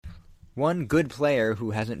One good player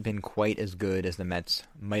who hasn't been quite as good as the Mets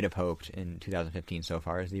might have hoped in 2015 so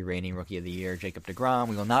far is the reigning Rookie of the Year, Jacob deGrom.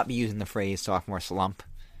 We will not be using the phrase sophomore slump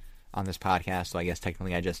on this podcast, so I guess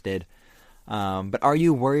technically I just did. But are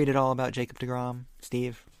you worried at all about Jacob deGrom,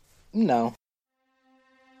 Steve? No.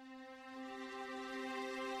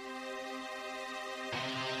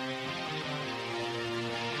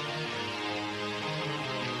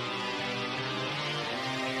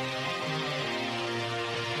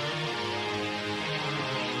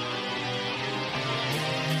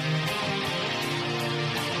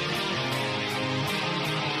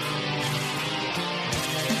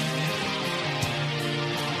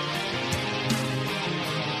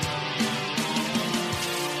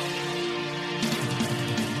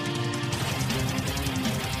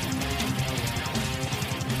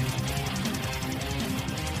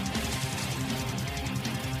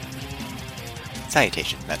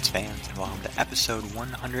 Salutations, Mets fans, and welcome to episode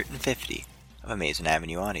 150 of Amazing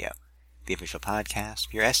Avenue Audio, the official podcast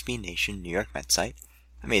of your SB Nation New York Mets site,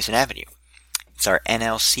 Amazing Avenue. It's our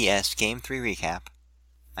NLCS Game 3 recap.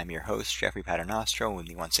 I'm your host, Jeffrey Paternostro, and with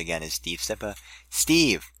me once again is Steve Sippa.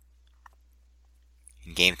 Steve!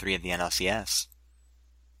 In Game 3 of the NLCS,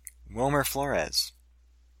 Wilmer Flores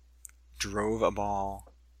drove a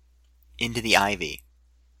ball into the ivy,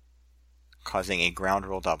 causing a ground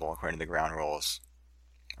rule double according to the ground rules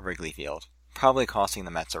of Wrigley Field. Probably costing the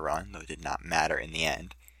Mets a run, though it did not matter in the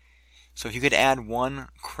end. So if you could add one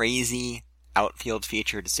crazy outfield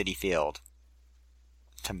feature to Citi Field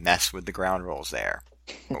to mess with the ground rules there,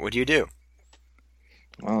 what would you do?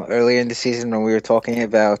 Well, earlier in the season when we were talking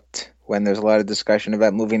about when there's a lot of discussion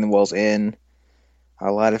about moving the walls in,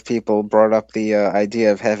 a lot of people brought up the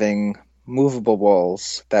idea of having movable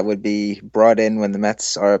balls that would be brought in when the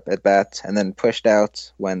Mets are up at bat and then pushed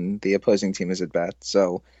out when the opposing team is at bat.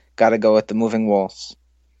 So, gotta go with the moving walls.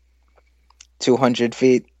 200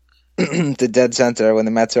 feet to dead center when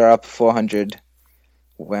the Mets are up,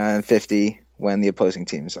 450 when the opposing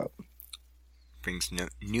team is up. Brings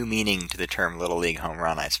new meaning to the term Little League home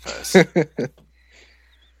run, I suppose.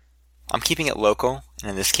 I'm keeping it local,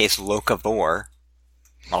 and in this case, locavore.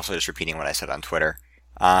 I'm also just repeating what I said on Twitter.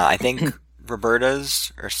 I think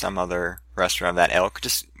Roberta's or some other restaurant of that ilk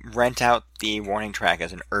just rent out the warning track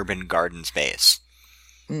as an urban garden space.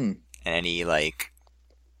 And any,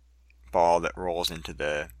 ball that rolls into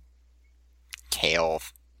the kale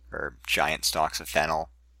or giant stalks of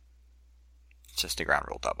fennel, it's just a ground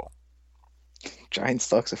rule double. Giant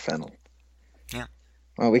stalks of fennel. Yeah.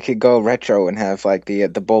 Well, we could go retro and have, the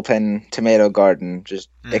bullpen tomato garden just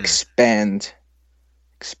expand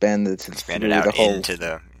it out into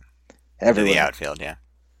the outfield, yeah.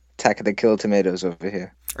 Attack of the Kill tomatoes over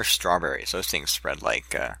here. Or strawberries. Those things spread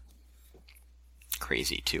like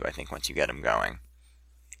crazy, too, I think, once you get them going.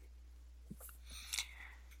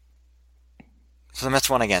 So the Mets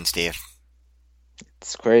won again, Steve.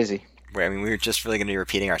 It's crazy. We were just really going to be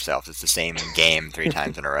repeating ourselves. It's the same game 3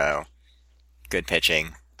 times in a row. Good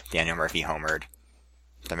pitching. Daniel Murphy homered.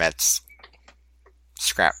 The Mets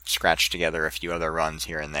scratched together a few other runs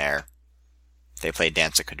here and there. They played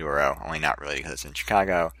Danza Kuduro, only not really because it's in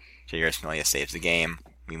Chicago. Jair Smilia saves the game.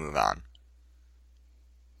 We move on.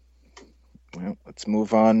 Well, let's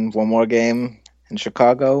move on. One more game in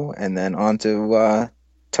Chicago, and then on to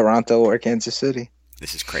Toronto or Kansas City.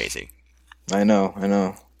 This is crazy. I know.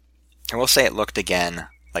 I will say it looked again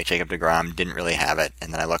like Jacob deGrom didn't really have it,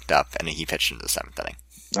 and then I looked up, and he pitched into the 7th inning.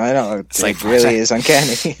 I know. It really is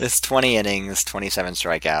uncanny. This 20 innings, 27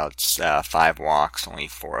 strikeouts, 5 walks, only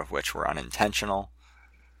 4 of which were unintentional.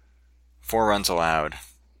 4 runs allowed.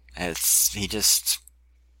 And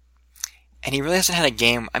he really hasn't had a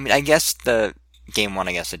game. I guess the game 1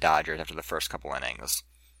 against the Dodgers after the first couple innings,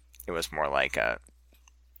 it was more like a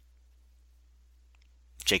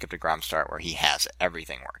Jacob deGrom start where he has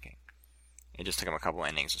everything working. It just took him a couple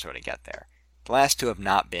innings to sort of get there. The last 2 have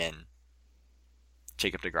not been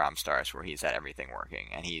Jacob deGrom starts where he's had everything working,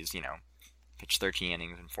 and he's, pitched 13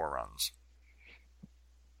 innings and 4 runs.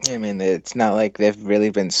 It's not like they've really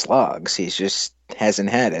been slogs. He just hasn't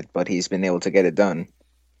had it, but he's been able to get it done.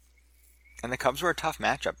 And the Cubs were a tough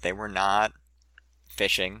matchup. They were not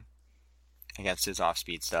fishing against his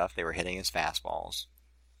off-speed stuff. They were hitting his fastballs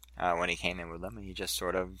when he came in with them, and he just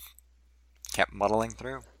sort of kept muddling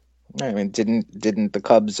through. Didn't the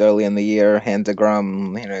Cubs early in the year hand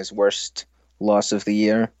deGrom, his worst loss of the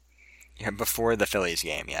year? Yeah, before the Phillies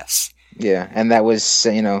game, yes. Yeah, and that was,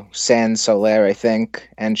 San Soler, I think,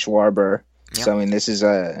 and Schwarber. Yep. So, this is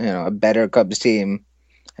a better Cubs team,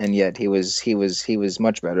 and yet he was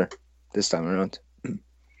much better this time around.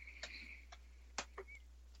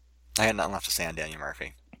 I had nothing left to say on Daniel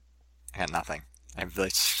Murphy. I got nothing. I really...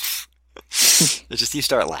 It's just you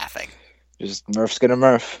start laughing. Just Murph's gonna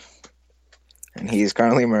Murph. And he's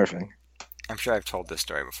currently Murphing. I'm sure I've told this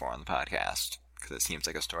story before on the podcast, because it seems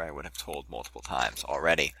like a story I would have told multiple times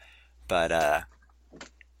already. But, when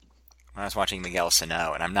I was watching Miguel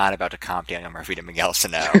Sano, and I'm not about to comp Daniel Murphy to Miguel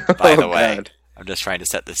Sano, by the way. God. I'm just trying to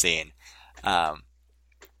set the scene. When I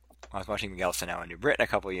was watching Miguel Sano in New Britain a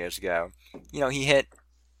couple of years ago, he hit,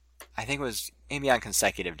 I think it was maybe on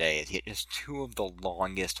consecutive days, he hit just 2 of the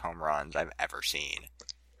longest home runs I've ever seen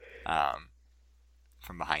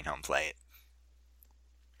from behind home plate.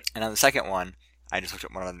 And on the second one, I just looked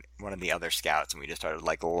at one of the other scouts, and we just started,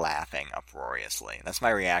 laughing uproariously. And that's my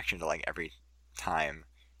reaction to, every time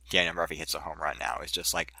Daniel Murphy hits a home run now, is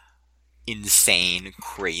just, insane,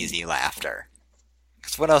 crazy laughter.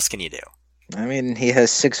 Because what else can you do? I mean, he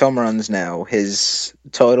has 6 home runs now. His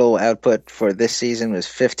total output for this season was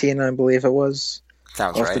 15, I believe it was.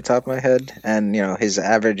 Sounds off right. the top of my head. And, his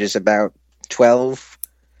average is about 12.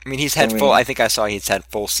 I mean, I think I saw he's had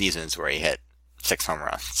full seasons where he hit 6 home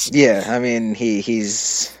runs. Yeah, I mean,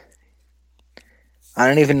 he's... I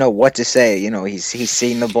don't even know what to say. He's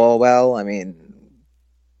seen the ball well. I mean,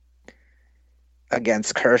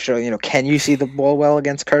 against Kershaw, can you see the ball well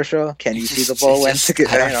against Kershaw? Can you see the ball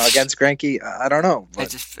well against Greinke? I don't know. But...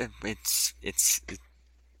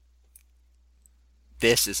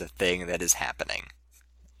 This is a thing that is happening,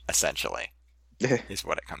 essentially, is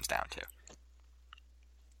what it comes down to.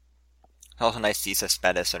 It's also nice to see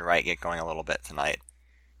Cespedes and Wright get going a little bit tonight.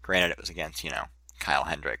 Granted, it was against, Kyle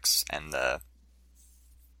Hendricks and the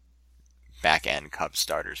back-end Cubs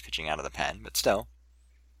starters pitching out of the pen, but still,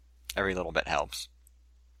 every little bit helps.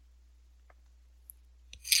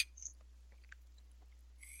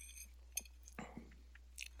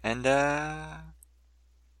 And, Kyle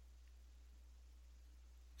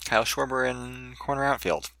Schwarber in corner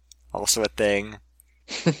outfield. Also a thing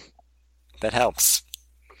that helps.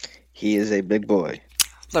 He is a big boy.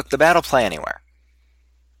 Look, the bat'll play anywhere.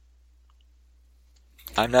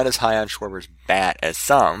 I'm not as high on Schwarber's bat as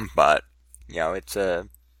some, but, it's a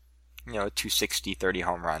 260, 30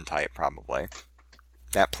 home run type, probably.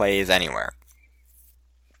 That plays anywhere.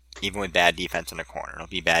 Even with bad defense in a corner. It'll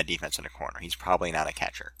be bad defense in a corner. He's probably not a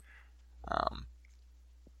catcher.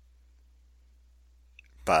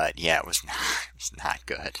 But, yeah, it was not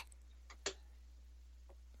good.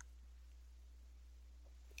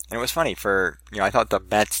 And it was funny I thought the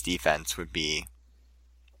Mets defense would be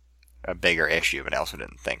a bigger issue, but I also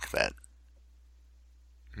didn't think that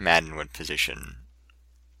Madden would position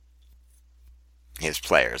his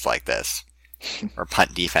players like this. Or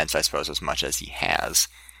punt defense, I suppose, as much as he has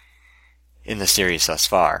in the series thus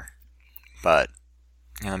far. But,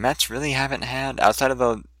 the Mets really haven't had, outside of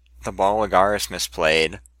the ball Lagares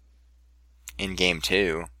misplayed in Game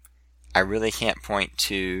 2, I really can't point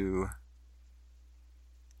to...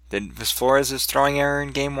 Was Flores' throwing error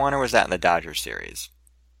in Game 1, or was that in the Dodgers series?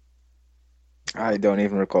 I don't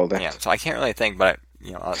even recall that. Yeah, so I can't really think, but,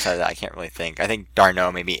 outside of that, I can't really think. I think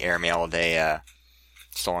Darno maybe airmailed a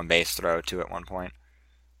stolen base throw, too, at one point.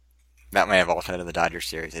 That may have also been in the Dodgers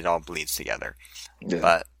series. It all bleeds together. Yeah.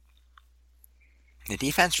 But the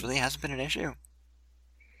defense really hasn't been an issue.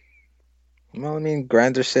 Well, I mean,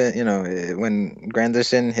 Granderson, when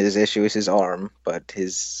Granderson, his issue is his arm, but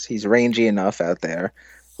he's rangy enough out there.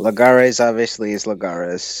 Lagares obviously is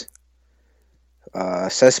Lagares.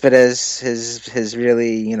 Cespedes, his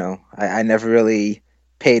really, I never really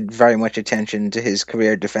paid very much attention to his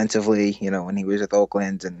career defensively, when he was with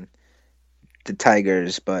Oakland and the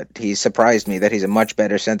Tigers, but he surprised me that he's a much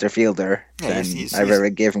better center fielder than I ever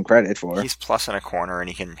gave him credit for. He's plus in a corner and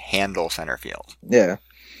he can handle center field. Yeah.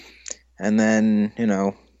 And then,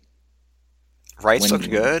 Wright looked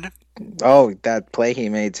good. Oh, that play he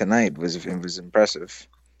made tonight was impressive.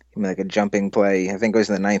 He made a jumping play. I think it was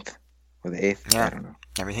the 9th or the 8th. Yeah. I don't know.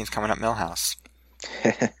 Everything's coming up Millhouse.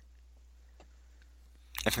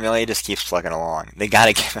 If Millie just keeps plugging along, they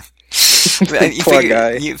gotta give him. Poor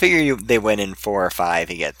guy. You figure they win in 4 or 5.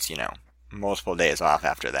 He gets, multiple days off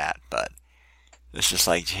after that. But it's just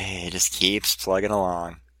he just keeps plugging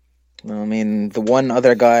along. I mean, the one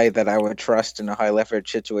other guy that I would trust in a high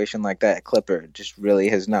leverage situation like that, Clipper, just really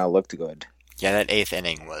has not looked good. Yeah, that 8th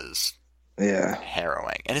inning was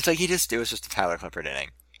harrowing. And it's it was just a Tyler Clippard inning.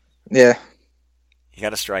 Yeah. He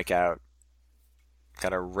got a strikeout,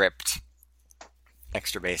 got a ripped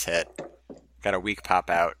extra base hit, got a weak pop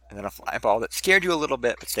out, and then a fly ball that scared you a little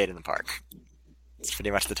bit but stayed in the park. It's pretty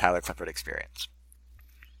much the Tyler Clippard experience.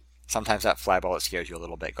 Sometimes that fly ball that scares you a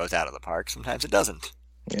little bit goes out of the park, sometimes it doesn't.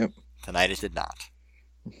 Yep. Tonight it did not.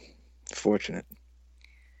 Fortunate.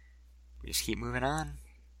 We just keep moving on.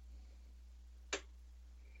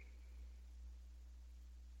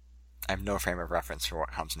 I have no frame of reference for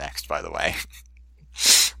what comes next, by the way.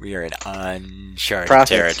 We are in uncharted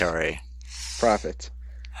territory. Profit.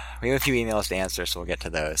 We have a few emails to answer, so we'll get to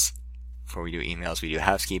those. Before we do emails, we do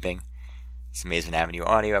housekeeping. It's Amazing Avenue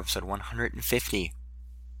Audio, episode 150.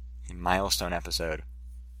 A milestone episode.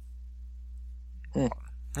 Yeah,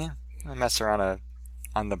 the Mets are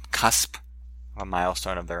on the cusp of a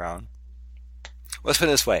milestone of their own. Let's put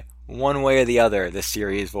it this way. One way or the other, this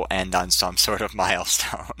series will end on some sort of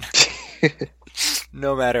milestone.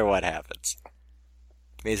 No matter what happens.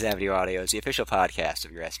 Amazing Avenue Audio is the official podcast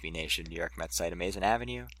of your SB Nation New York Mets site, Amazing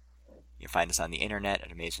Avenue. You can find us on the internet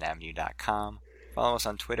at amazingavenue.com. Follow us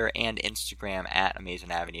on Twitter and Instagram at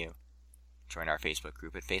Amazing Avenue. Join our Facebook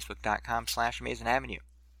group at facebook.com/AmazingAvenue. You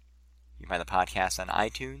can find the podcast on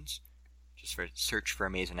iTunes. Just search for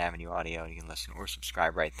Amazing Avenue Audio and you can listen or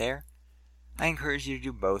subscribe right there. I encourage you to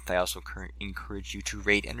do both. I also encourage you to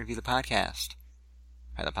rate and review the podcast.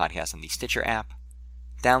 Find the podcast on the Stitcher app.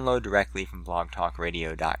 Download directly from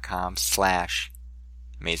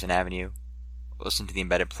blogtalkradio.com/Amazing Avenue. Listen to the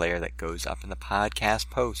embedded player that goes up in the podcast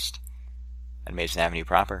post at Amazing Avenue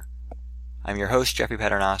proper. I'm your host, Jeffrey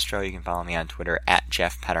Paternostro. You can follow me on Twitter at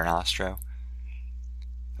Jeff Paternostro.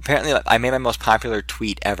 Apparently, I made my most popular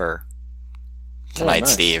tweet ever tonight,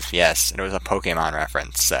 nice. Steve. Yes, and it was a Pokemon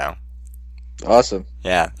reference, so. Awesome.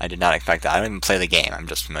 Yeah, I did not expect that. I don't even play the game. I'm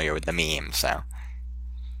just familiar with the meme, so.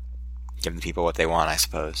 Give the people what they want, I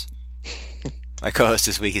suppose. My co-host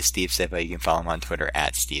this week is Steve Sippa. You can follow him on Twitter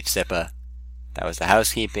at Steve Sippa. That was the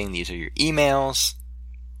housekeeping. These are your emails.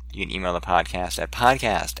 You can email the podcast at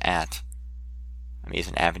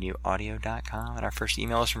podcast@AmazingAvenueAudio.com. And our first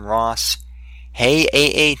email is from Ross. Hey,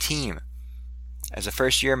 AA team. As a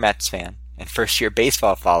first-year Mets fan and first-year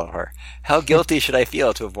baseball follower, how guilty should I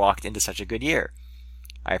feel to have walked into such a good year?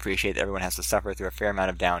 I appreciate that everyone has to suffer through a fair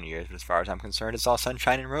amount of down years, but as far as I'm concerned, it's all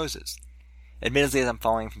sunshine and roses. Admittedly, as I'm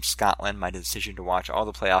following from Scotland, my decision to watch all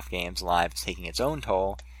the playoff games live is taking its own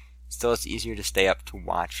toll. Still, it's easier to stay up to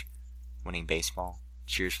watch winning baseball.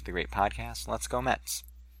 Cheers for the great podcast. Let's go Mets.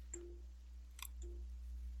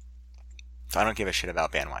 So I don't give a shit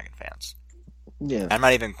about bandwagon fans. Yeah. I'm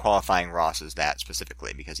not even qualifying Ross as that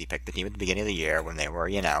specifically because he picked the team at the beginning of the year when they were,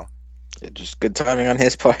 Just good timing on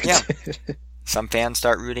his part. Yeah. Some fans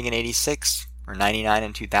start rooting in 86 or 99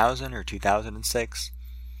 in 2000 or 2006.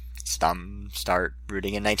 Some start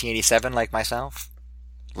rooting in 1987 like myself.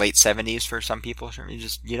 Late 70s for some people.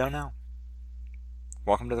 You don't know.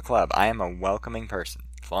 Welcome to the club. I am a welcoming person.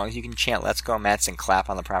 As long as you can chant "Let's go Mets" and clap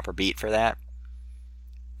on the proper beat for that,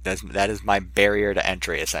 that is my barrier to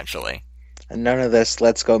entry, essentially. And none of this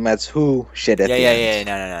 "Let's go Mets" who shit at the end.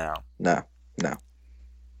 No. No.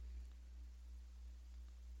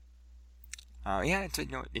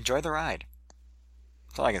 Enjoy the ride.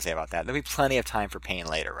 That's all I can say about that. There'll be plenty of time for pain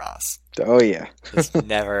later, Ross. Oh yeah. It's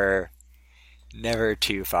never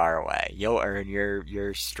too far away. You'll earn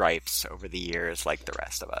your stripes over the years like the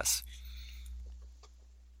rest of us.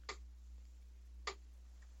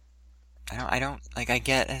 I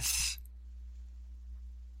get it.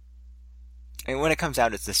 I mean, when it comes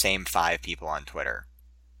out, it's the same 5 people on Twitter,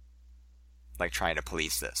 trying to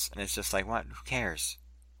police this. And it's just what? Who cares?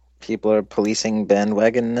 People are policing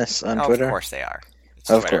bandwagonness on Twitter? Of course they are.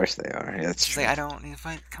 Of course they are. Yeah, that's true. Come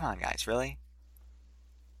on, guys, really?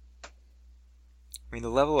 I mean, the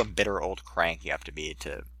level of bitter old crank you have to be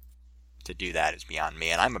to do that is beyond me,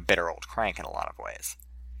 and I'm a bitter old crank in a lot of ways.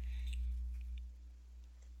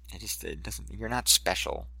 It doesn't. You're not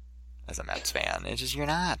special as a Mets fan. It's just you're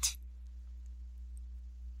not.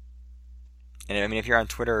 And I mean, if you're on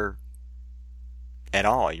Twitter at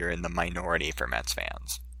all, you're in the minority for Mets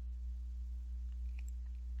fans.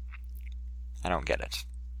 I don't get it.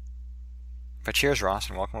 But cheers, Ross,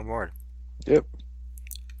 and welcome aboard. Yep.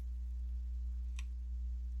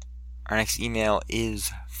 Our next email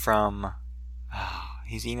is from...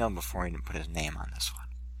 he's emailed before he didn't put his name on this one.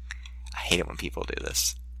 I hate it when people do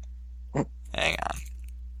this. Hang on.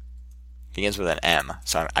 Begins with an M,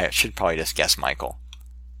 so I should probably just guess Michael.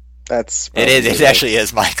 That's... It is. It actually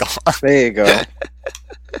is Michael. There you go.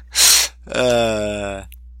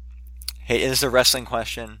 Hey, this is a wrestling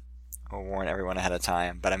question. I'll warn everyone ahead of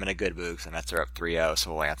time, but I'm in a good mood because the Mets are up 3-0,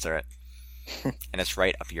 so we'll answer it. And it's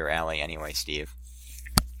right up your alley anyway, Steve.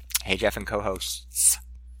 Hey, Jeff and co-hosts.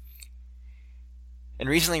 In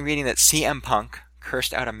recently reading that CM Punk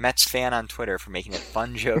cursed out a Mets fan on Twitter for making a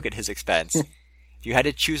fun joke at his expense, if you had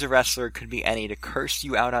to choose a wrestler, it could be any, to curse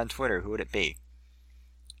you out on Twitter, who would it be?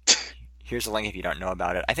 Here's a link if you don't know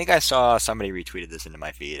about it. I think I saw somebody retweeted this into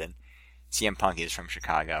my feed, and CM Punk is from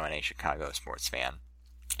Chicago and a Chicago sports fan.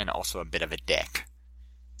 And also a bit of a dick.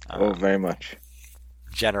 Very much.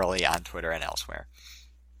 generally on Twitter and elsewhere.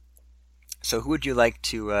 So who would you like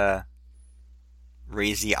to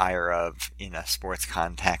raise the ire of in a sports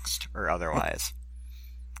context or otherwise?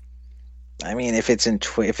 I mean, if it's on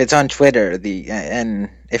Twitter, and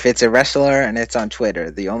if it's a wrestler and it's on Twitter,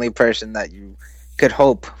 the only person that you could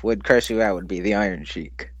hope would curse you out would be the Iron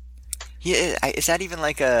Sheik. Yeah, is that even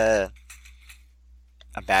like a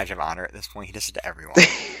badge of honor at this point? He does it to everyone.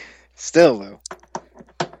 Still, though,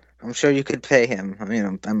 I'm sure you could pay him. I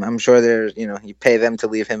mean, I'm sure there's, you pay them to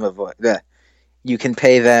leave him a voice. You can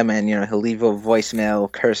pay them, and he'll leave a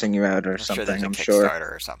voicemail cursing you out or something. Sure there's a I'm Kickstarter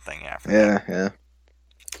sure or something. Yeah.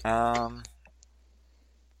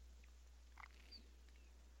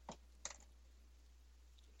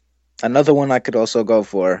 Another one I could also go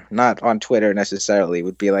for, not on Twitter necessarily,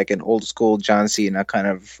 would be like an old school John Cena kind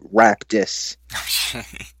of rap diss.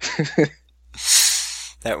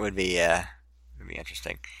 That would be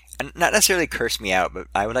interesting. And not necessarily curse me out, but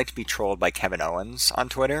I would like to be trolled by Kevin Owens on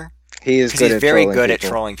Twitter. He's very good at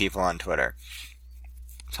trolling people on Twitter.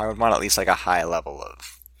 So I would want at least like a high level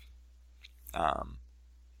of,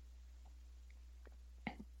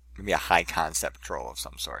 maybe a high concept troll of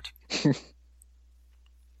some sort.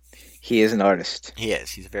 He is an artist. He is.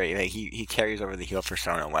 He's he carries over the heel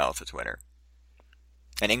persona well to Twitter.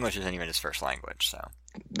 And English isn't even his first language, so.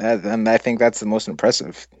 And I think that's the most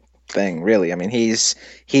impressive thing, really. I mean, he's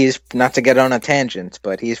not to get on a tangent,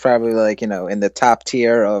 but he's probably like, in the top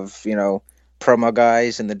tier of, promo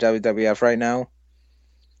guys in the WWF right now.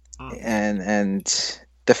 And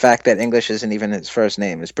the fact that English isn't even his first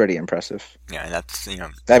name is pretty impressive. Yeah, and that's,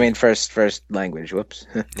 I mean, first language, whoops.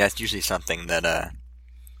 That's usually something that,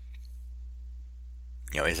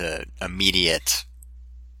 is a immediate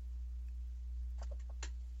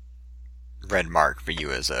red mark for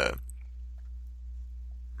you as a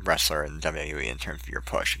wrestler in WWE in terms of your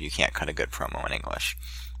push if you can't cut a good promo in English.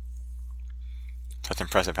 So it's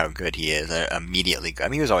impressive how good he is. Immediately good. I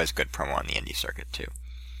mean, he was always a good promo on the indie circuit, too.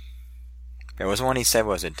 There was one he said,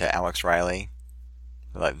 was it to Alex Riley?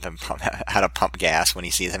 Like how to pump gas when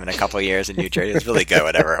he sees him in a couple of years in New Jersey. It was really good,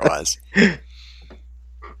 whatever it was.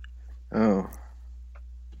 Oh.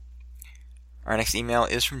 Our next email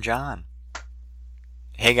is from John.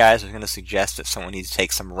 Hey guys, I was going to suggest that someone needs to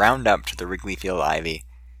take some Roundup to the Wrigley Field Ivy,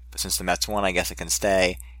 but since the Mets won, I guess it can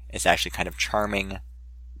stay. It's actually kind of charming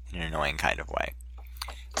in an annoying kind of way.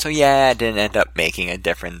 So yeah, it didn't end up making a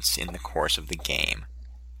difference in the course of the game.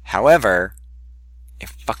 However, it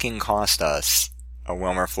fucking cost us a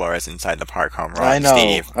Wilmer Flores inside the park home run, I know.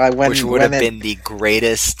 Steve, which would have been the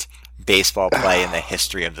greatest baseball play in the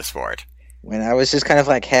history of the sport. When I was just kind of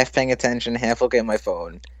like half paying attention, half looking at my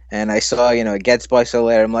phone, and I saw, it gets by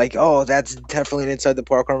Soler, I'm like, oh, that's definitely an inside the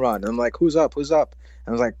park home run. And I'm like, who's up? I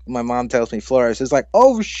was like, my mom tells me Flores. It's like,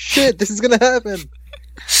 oh shit, this is gonna happen.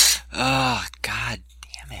 Oh, god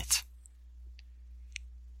damn it.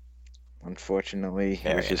 Unfortunately,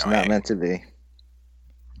 Very it was just annoying. not meant to be.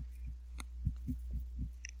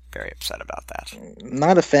 Very upset about that.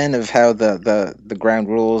 Not a fan of how the ground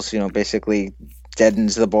rules, basically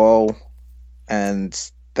deadens the ball,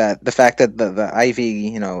 and that the fact that the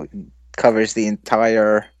ivy, covers the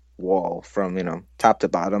entire wall from, top to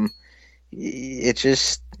bottom. It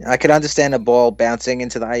just, I could understand a ball bouncing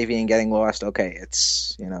into the ivy and getting lost. Okay,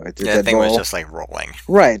 it's, it's a The dead thing ball. was just like rolling.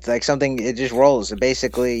 Right, like something, it just rolls.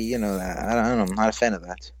 Basically, I don't know, I'm not a fan of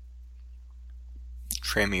that.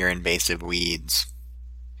 Trim your invasive weeds.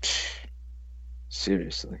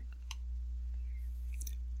 Seriously.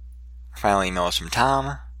 Final email is from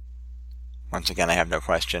Tom. Once again, I have no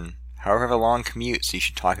question. However, I have a long commute, so you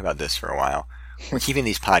should talk about this for a while. We're keeping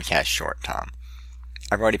these podcasts short, Tom.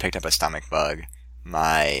 I've already picked up a stomach bug.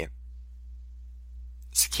 My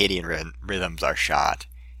circadian rhythms are shot.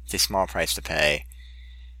 It's a small price to pay.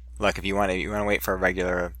 Look, if you want to wait for a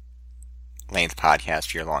regular length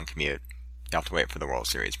podcast for your long commute, you'll have to wait for the World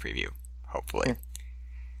Series preview, hopefully.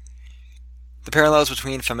 The parallels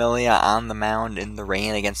between Familia on the mound in the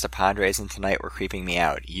rain against the Padres and tonight were creeping me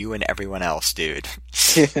out. You and everyone else, dude.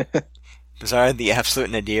 Bizarre, the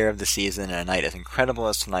absolute nadir of the season, and a night as incredible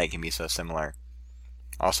as tonight can be so similar.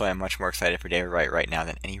 Also, I'm much more excited for David Wright right now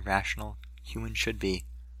than any rational human should be.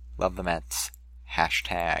 Love the Mets.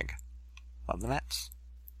 Hashtag love the Mets.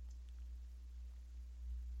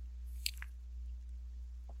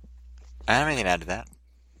 I don't have anything to add to that.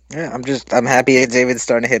 Yeah, I'm happy that David's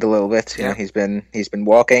starting to hit a little bit. You Yeah. know, he's been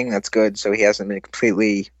walking. That's good. So he hasn't been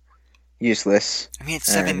completely useless. I mean, it's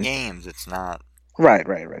 7 And- games. It's not. Right.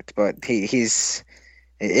 But it's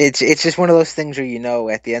just one of those things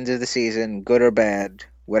where at the end of the season, good or bad,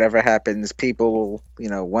 whatever happens, people will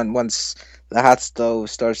once the hot stove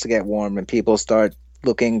starts to get warm and people start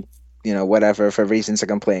looking, whatever for reasons to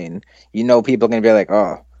complain. People are going to be like,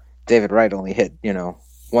 oh, David Wright only hit,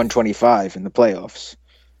 125 in the playoffs.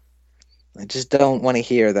 I just don't want to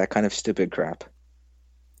hear that kind of stupid crap.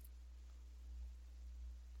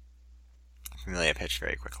 Familia pitched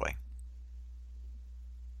very quickly.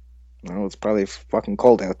 Well, it's probably fucking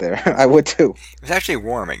cold out there. I would too. It was actually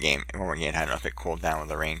warm at game. I don't know if it cooled down with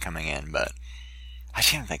the rain coming in, but I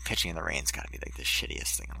feel like pitching in the rain's got to be like the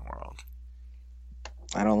shittiest thing in the world.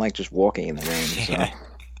 I don't like just walking in the rain.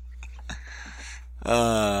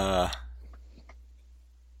 So.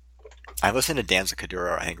 I listened to Danza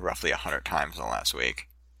Kuduro, I think, roughly 100 times in the last week.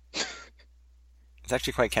 It's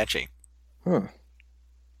actually quite catchy. Huh.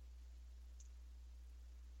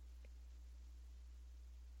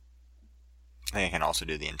 I think I can also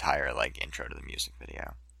do the entire, intro to the music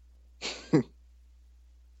video.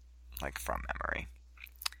 From memory.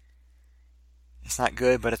 It's not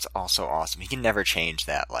good, but it's also awesome. He can never change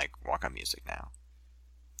that, walk-on music now.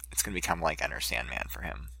 It's going to become like Enter Sandman for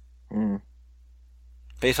him. Mm.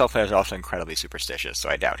 Baseball players are also incredibly superstitious, so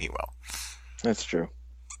I doubt he will. That's true.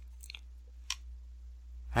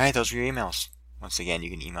 Alright, those are your emails. Once again, you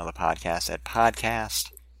can email the podcast at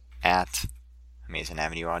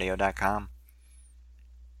podcast@AmazingAvenueAudio.com.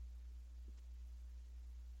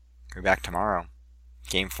 We're back tomorrow.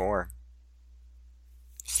 Game 4.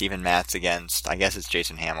 Steven Matz against, I guess it's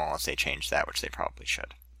Jason Hamill, unless they change that, which they probably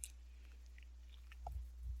should.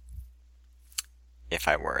 If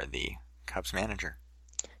I were the Cubs manager.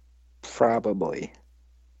 Probably.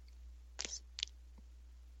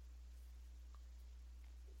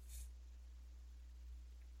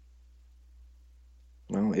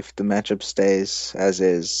 Well, if the matchup stays as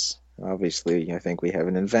is, obviously I think we have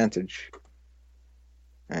an advantage.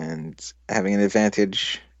 And having an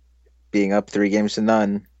advantage being up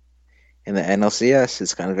 3-0 in the NLCS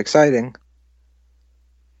is kind of exciting.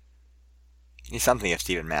 He's something if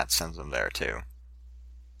Steven Matz sends them there, too.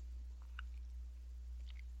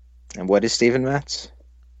 And what is Steven Matz?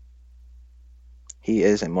 He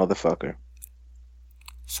is a motherfucker.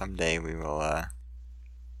 Someday we will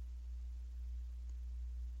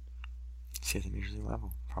see them usually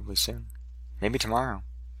level. Probably soon. Maybe tomorrow.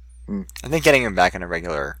 I think getting him back in a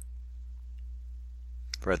regular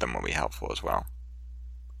rhythm will be helpful as well.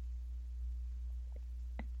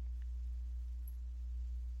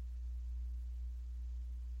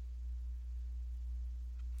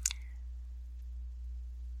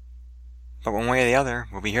 But one way or the other,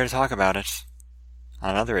 we'll be here to talk about it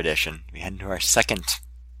on another edition. We head into our second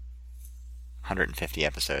 150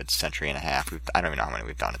 episodes, century and a half. I don't even know how many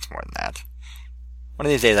we've done. It's more than that. One of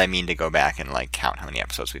these days I mean to go back and count how many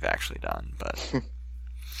episodes we've actually done, but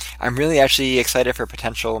I'm really actually excited for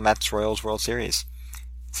potential Mets-Royals World Series.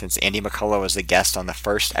 Since Andy McCullough was the guest on the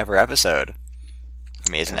first ever episode of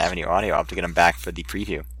Amazing Avenue Audio, I'll have to get him back for the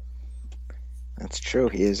preview. That's true.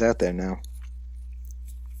 He is out there now.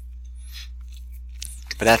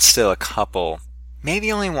 But that's still a couple,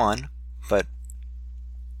 maybe only one, but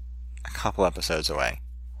a couple episodes away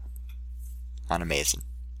on Amazing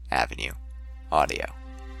Avenue Audio.